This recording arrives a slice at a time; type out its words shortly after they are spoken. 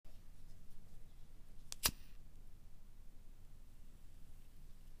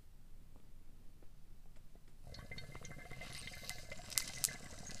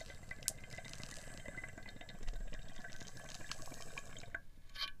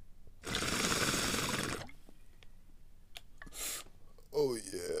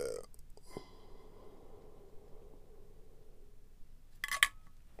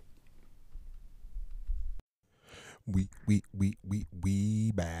we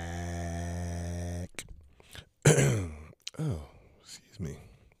back. Oh, excuse me.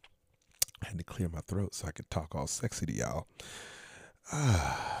 I had to clear my throat so I could talk all sexy to y'all.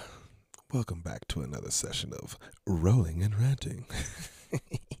 Ah, welcome back to another session of Rolling and Ranting.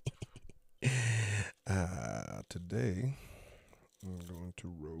 Today I'm going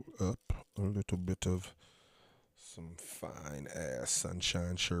to roll up a little bit of some fine ass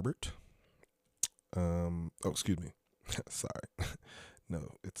sunshine sherbet. Excuse me. Sorry.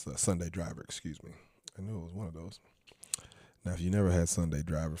 No, it's a Sunday Driver, excuse me. I knew it was one of those. Now, if you never had Sunday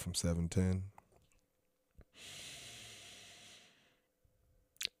Driver from 710,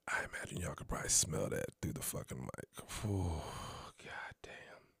 I imagine y'all could probably smell that through the fucking mic. Oh, god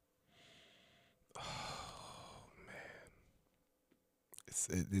damn. Oh, man.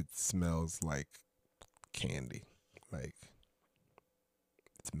 It smells like candy. Like,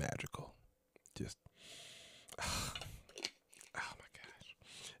 it's magical. Just, oh my gosh.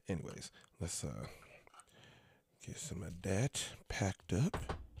 Anyways, let's get some of that packed up.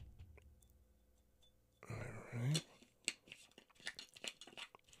 All right.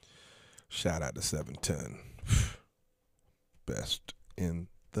 Shout out to 710. Best in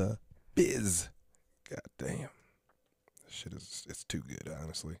the biz. God damn. Shit it's too good,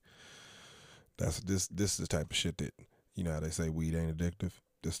 honestly. This is the type of shit that, you know how they say weed ain't addictive?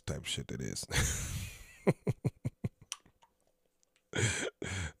 This is the type of shit that is.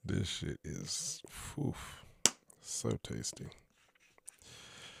 This shit is so tasty.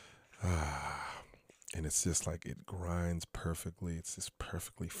 And it's just like it grinds perfectly. It's just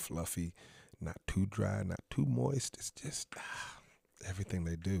perfectly fluffy, not too dry, not too moist. It's just everything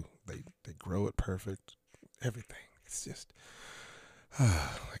they do. They grow it perfect. Everything. It's just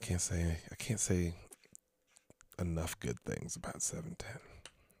I can't say enough good things about 710.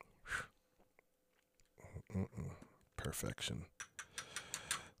 Perfection.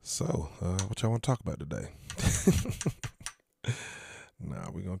 So, what y'all want to talk about today?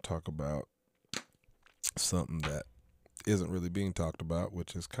 We're going to talk about something that isn't really being talked about,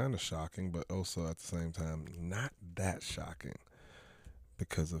 which is kind of shocking, but also at the same time, not that shocking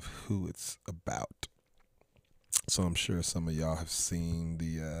because of who it's about. So I'm sure some of y'all have seen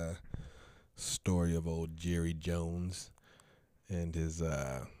the story of old Jerry Jones and his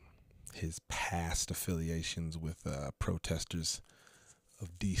past affiliations with protesters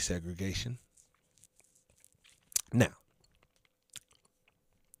of desegregation. Now,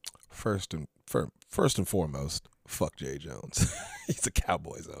 first and foremost, fuck Jerry Jones. He's a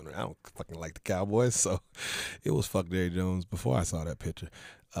Cowboys owner. I don't fucking like the Cowboys, so it was fuck Jerry Jones before I saw that picture.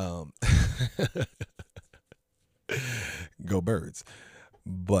 Go Birds.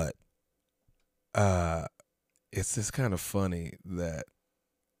 But it's just kind of funny that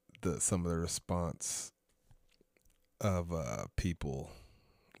some of the response of people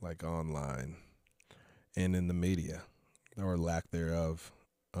like online and in the media or lack thereof.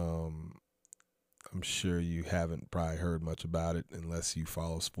 I'm sure you haven't probably heard much about it unless you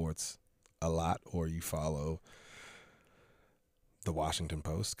follow sports a lot or you follow the Washington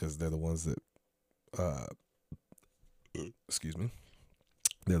Post, because they're the ones that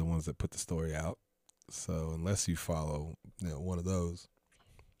they're the ones that put the story out. So unless you follow one of those,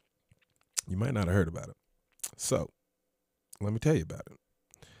 you might not have heard about it. So let me tell you about it.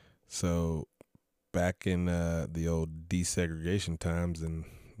 So back in the old desegregation times, and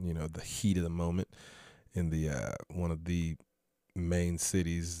the heat of the moment in the one of the main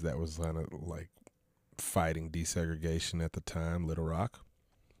cities that was kind of like fighting desegregation at the time, Little Rock,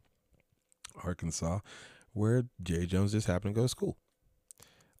 Arkansas, where Jerry Jones just happened to go to school.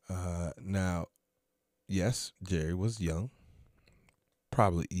 Now, yes, Jerry was young,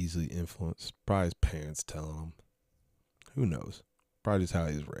 probably easily influenced, probably his parents telling him, who knows, probably just how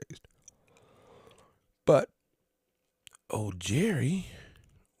he was raised. But old Jerry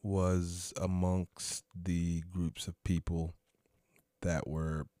was amongst the groups of people that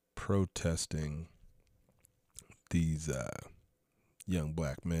were protesting these young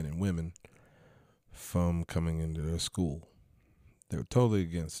black men and women from coming into their school. They were totally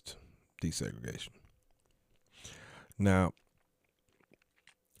against desegregation. Now,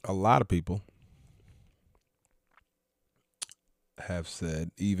 a lot of people have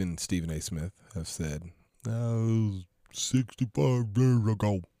said, even Stephen A. Smith have said, oh, 65 years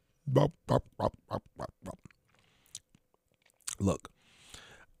ago. Look,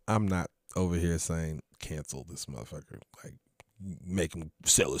 I'm not over here saying cancel this motherfucker, like make him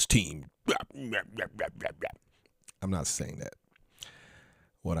sell his team. I'm not saying that.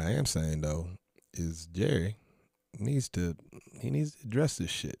 What I am saying though is Jerry needs to address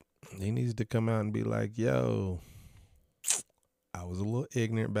this shit. He needs to come out and be like, yo, I was a little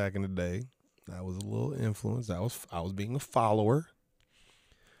ignorant back in the day. I was a little influenced. I was being a follower.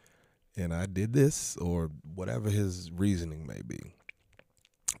 And I did this, or whatever his reasoning may be.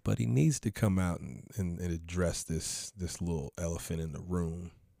 But he needs to come out and address this little elephant in the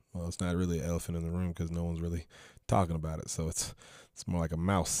room. Well, it's not really an elephant in the room because no one's really talking about it. So it's more like a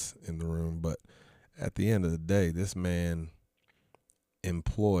mouse in the room. But at the end of the day, this man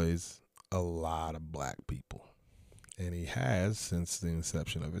employs a lot of black people. And he has since the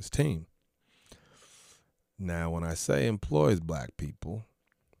inception of his team. Now, when I say employs black people,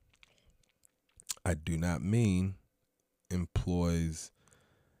 I do not mean employs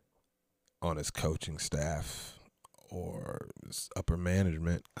on his coaching staff or his upper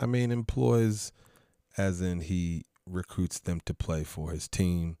management. I mean employs as in he recruits them to play for his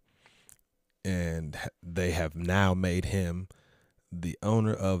team, and they have now made him the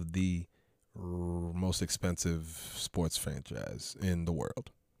owner of the most expensive sports franchise in the world.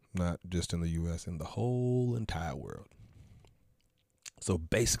 Not just in the U.S., in the whole entire world. So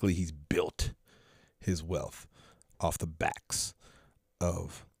basically he's built his wealth off the backs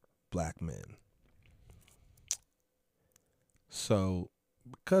of black men. So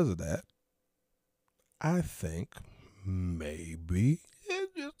because of that, I think maybe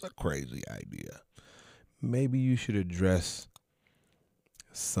it's just a crazy idea. Maybe you should address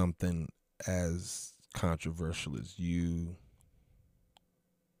something as controversial as you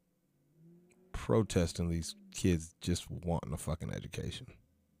protesting these kids just wanting a fucking education.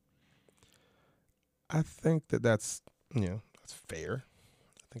 I think that's fair.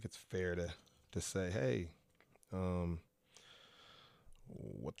 I think it's fair to say, hey,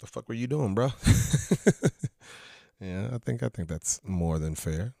 what the fuck were you doing, bro? Yeah, I think that's more than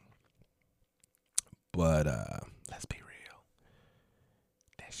fair. But let's be real.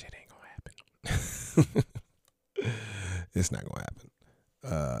 That shit ain't gonna happen. It's not gonna happen.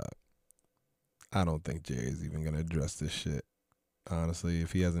 I don't think Jerry's even gonna address this shit. Honestly,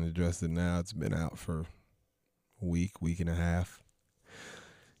 if he hasn't addressed it now, it's been out for a week and a half.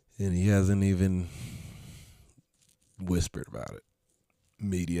 And he hasn't even whispered about it.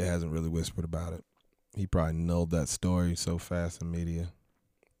 Media hasn't really whispered about it. He probably nulled that story so fast in media.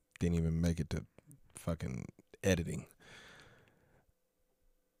 Didn't even make it to fucking editing.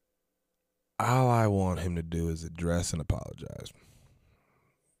 All I want him to do is address and apologize.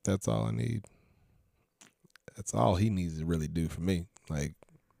 That's all I need. That's all he needs to really do for me. Like,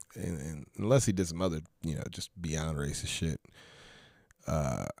 and unless he did some other, just beyond racist shit.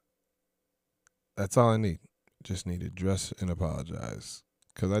 That's all I need. Just need to address and apologize.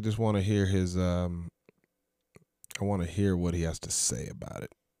 Because I just want to hear I want to hear what he has to say about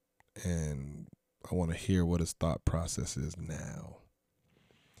it. And I want to hear what his thought process is now.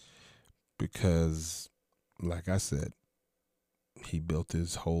 Because, like I said, he built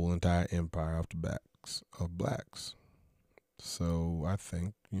his whole entire empire off the backs of blacks. So I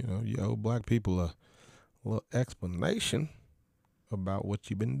think, you owe black people a little explanation about what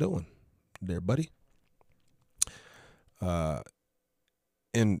you've been doing there, buddy.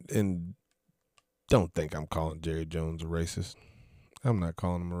 And don't think I'm calling Jerry Jones a racist. I'm not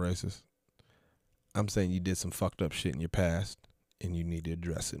calling him a racist. I'm saying you did some fucked up shit in your past, and you need to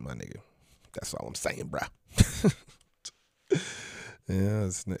address it, my nigga. That's all I'm saying, bro. Yeah,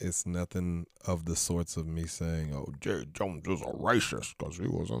 it's nothing of the sorts of me saying, oh, Jerry Jones is a racist because he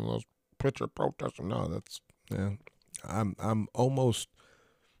was in those picture protests. No, I'm almost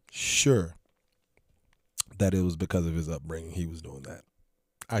sure that it was because of his upbringing he was doing that.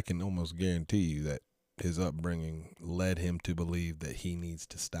 I can almost guarantee you that his upbringing led him to believe that he needs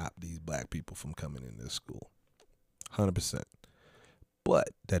to stop these black people from coming into this school. 100%. But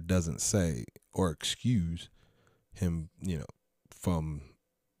that doesn't say or excuse him, from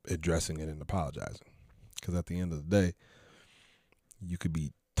addressing it and apologizing. Because at the end of the day, you could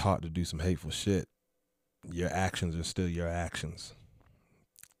be taught to do some hateful shit. Your actions are still your actions.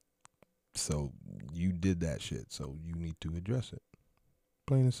 So you did that shit, so you need to address it.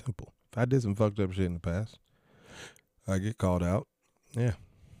 Plain and simple. If I did some fucked up shit in the past, I get called out. Yeah,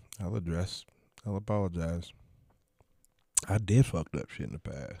 I'll apologize. I did fucked up shit in the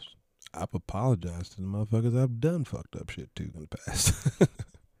past. I've apologized to the motherfuckers I've done fucked up shit to in the past.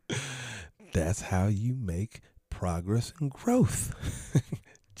 That's how you make progress and growth.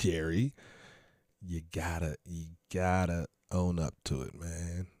 Jerry, you gotta own up to it,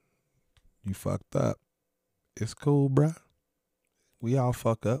 man. You fucked up. It's cool, bruh. We all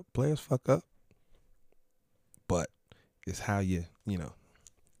fuck up. Players fuck up. But it's how you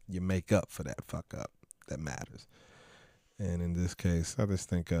make up for that fuck up that matters. And in this case, I just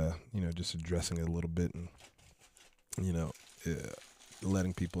think, just addressing it a little bit and,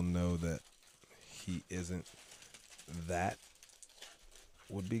 letting people know that he isn't that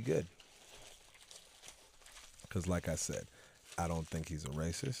would be good. Because, like I said, I don't think he's a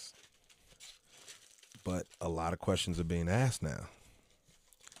racist, but a lot of questions are being asked now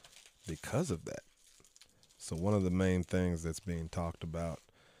because of that. So one of the main things that's being talked about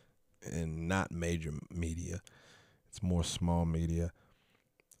in not major media, it's more small media,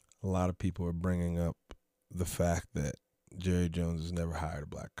 a lot of people are bringing up the fact that Jerry Jones has never hired a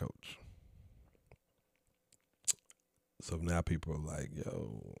black coach. So now people are like,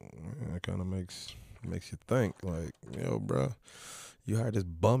 yo, that kind of makes you think, like, yo, bro, you hired this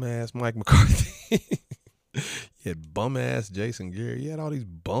bum ass Mike McCarthy. You had bum ass Jason Garrett. You had all these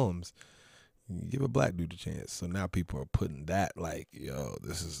bums. You give a black dude a chance. So now people are putting that like, yo,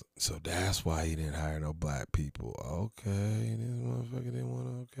 so that's why he didn't hire no black people. Okay, this motherfucker didn't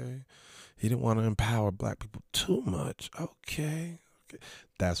want to. Okay, he didn't want to empower black people too much. Okay,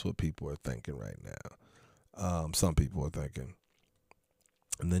 that's what people are thinking right now. Some people are thinking,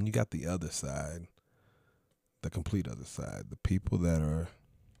 and then you got the other side, the complete other side, the people that are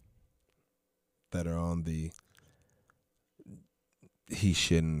on the he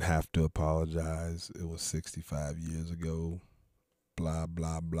shouldn't have to apologize. It was 65 years ago. Blah,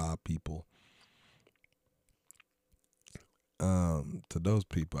 blah, blah people. To those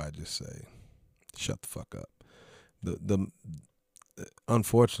people, I just say, shut the fuck up. The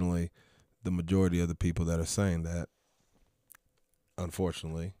unfortunately, the majority of the people that are saying that,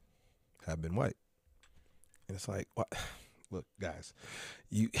 unfortunately, have been white. And it's like, what? Look, guys,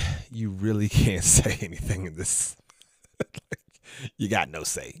 you really can't say anything in this. You got no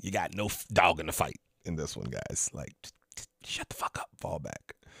say. You got no dog in the fight in this one, guys. Like, just shut the fuck up. Fall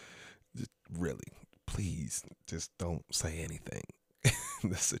back. Just really, please, just don't say anything in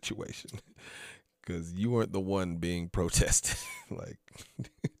this situation. Because you weren't the one being protested. Like,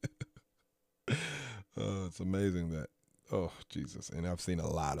 it's amazing that, oh, Jesus. And I've seen a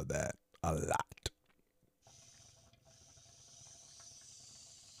lot of that. A lot.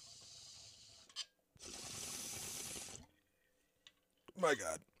 My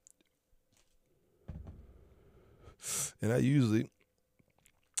God. And I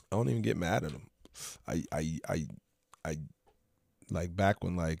don't even get mad at them. I like back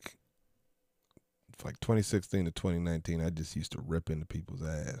when like 2016 to 2019, I just used to rip into people's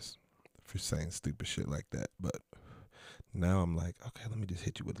ass for saying stupid shit like that. But now I'm like, okay, let me just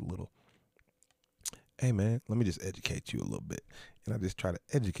hit you with a little, hey man, let me just educate you a little bit. And I just try to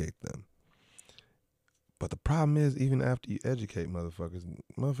educate them. But the problem is, even after you educate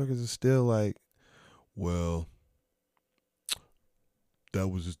motherfuckers is still like, well, that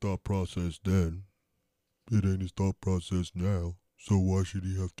was his thought process then. It ain't his thought process now. So why should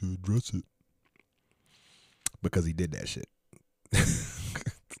he have to address it? Because he did that shit.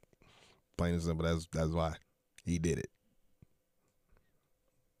 Plain and simple. That's why he did it.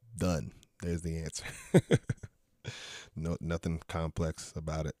 Done. There's the answer. No, nothing complex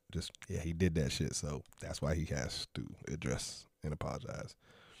about it. Just, yeah, he did that shit. So that's why he has to address and apologize.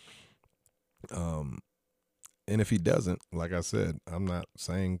 And if he doesn't, like I said, I'm not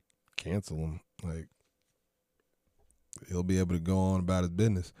saying cancel him. Like, he'll be able to go on about his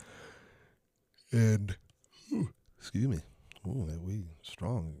business. And, excuse me. Ooh, that weed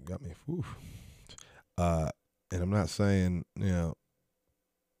strong. Got me. Whew. And I'm not saying,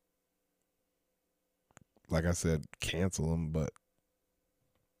 like I said, cancel him, but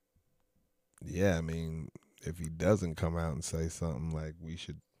yeah, I mean, if he doesn't come out and say something, like, we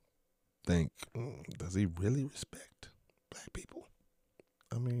should think, does he really respect black people?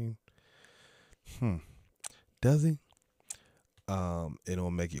 I mean, does he?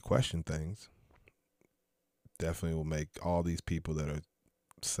 It'll make you question things. Definitely will make all these people that are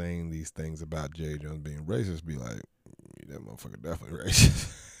saying these things about Jerry Jones being racist be like, that motherfucker definitely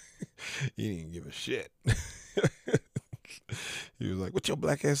racist. He didn't give a shit. He was like, what your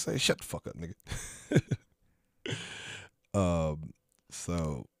black ass say? Shut the fuck up, nigga.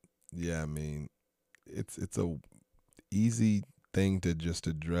 So yeah, I mean, it's a easy thing to just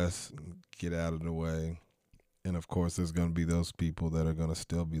address and get out of the way. And of course, there's gonna be those people that are gonna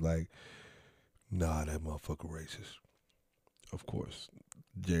still be like, nah, that motherfucker racist. Of course,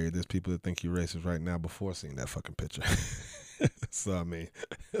 Jerry, there's people that think you're racist right now before seeing that fucking picture. So I mean,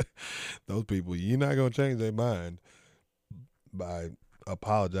 those people, you're not gonna change their mind by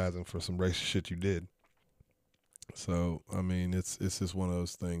apologizing for some racist shit you did. So I mean, it's just one of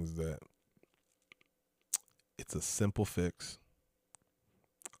those things that it's a simple fix.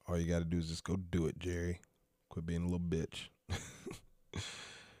 All you got to do is just go do it, Jerry. Quit being a little bitch.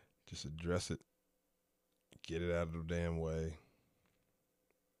 Just address it. Get it out of the damn way.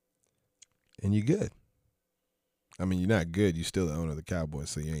 And you're good. I mean, you're not good. You're still the owner of the Cowboys,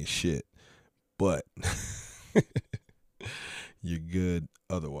 so you ain't shit. But you're good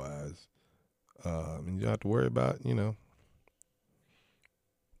otherwise. And you don't have to worry about,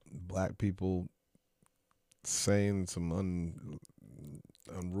 black people saying some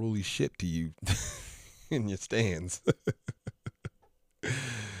unruly shit to you in your stands.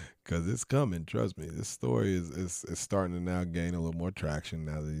 Because it's coming, trust me. This story is starting to now gain a little more traction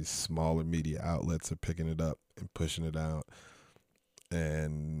now that these smaller media outlets are picking it up and pushing it out.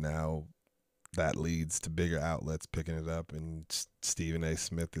 And now that leads to bigger outlets picking it up. And Stephen A.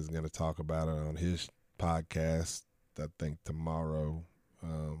 Smith is going to talk about it on his podcast, I think, tomorrow.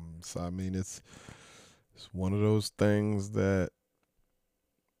 So, I mean, it's one of those things that,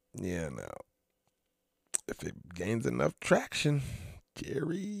 if it gains enough traction,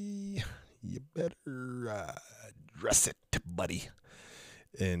 Jerry, you better address it, buddy.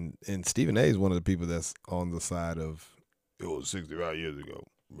 And Stephen A. is one of the people that's on the side of, it was 65 years ago.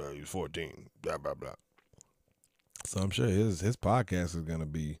 He was 14, blah, blah, blah. So I'm sure his podcast is going to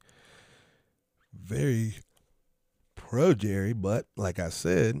be very pro Jerry. But like I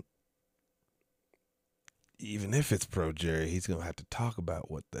said, even if it's pro Jerry, he's going to have to talk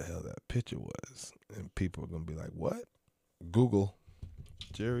about what the hell that picture was. And people are going to be like, what? Google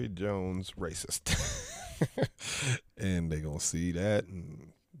Jerry Jones racist. And they're going to see that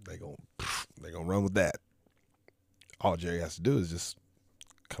and they're going to run with that. All Jerry has to do is just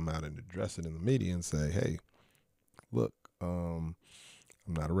come out and address it in the media and say, hey, look, I'm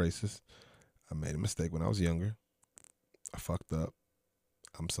not a racist. I made a mistake when I was younger. I fucked up.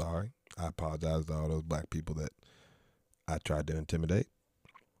 I'm sorry. I apologize to all those black people that I tried to intimidate.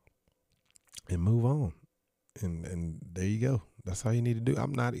 And move on. And there you go. That's all you need to do.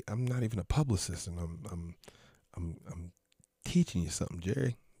 I'm not even a publicist, and I'm teaching you something,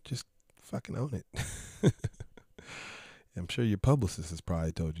 Jerry. Just fucking own it. I'm sure your publicist has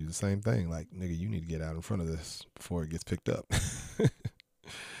probably told you the same thing. Like, nigga, you need to get out in front of this before it gets picked up.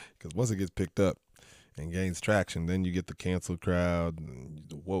 Because once it gets picked up and gains traction, then you get the cancel crowd and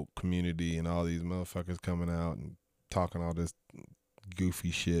the woke community and all these motherfuckers coming out and talking all this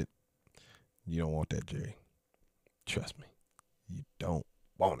goofy shit. You don't want that, Jerry. Trust me. You don't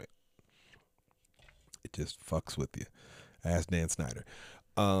want it. It just fucks with you. Ask Dan Snyder.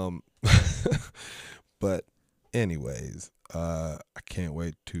 But anyways, I can't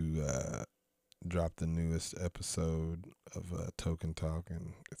wait to drop the newest episode of Tokin Talk,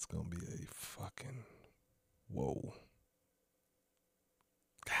 and it's gonna be a fucking whoa.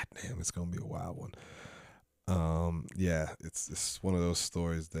 God damn, it's gonna be a wild one. It's one of those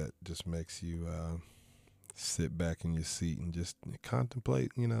stories that just makes you sit back in your seat and just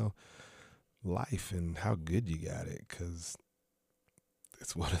contemplate, life and how good you got it, because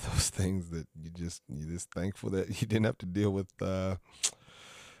it's one of those things that you're just thankful that you didn't have to deal with the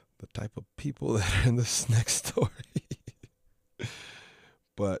type of people that are in this next story.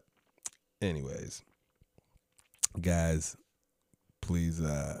 But anyways, guys, please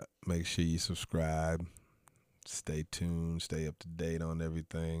make sure you subscribe, stay tuned, stay up to date on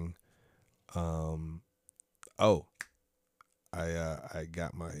everything. I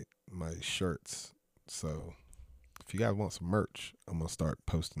got my shirts, so if you guys want some merch, I'm gonna start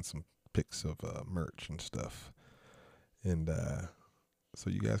posting some pics of merch and stuff, and so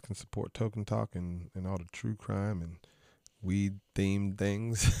you guys can support Tokin Talk and all the true crime and weed themed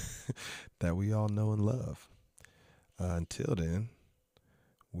things that we all know and love. Until then,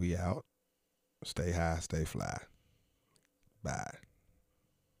 we out. Stay high, stay fly. Bye.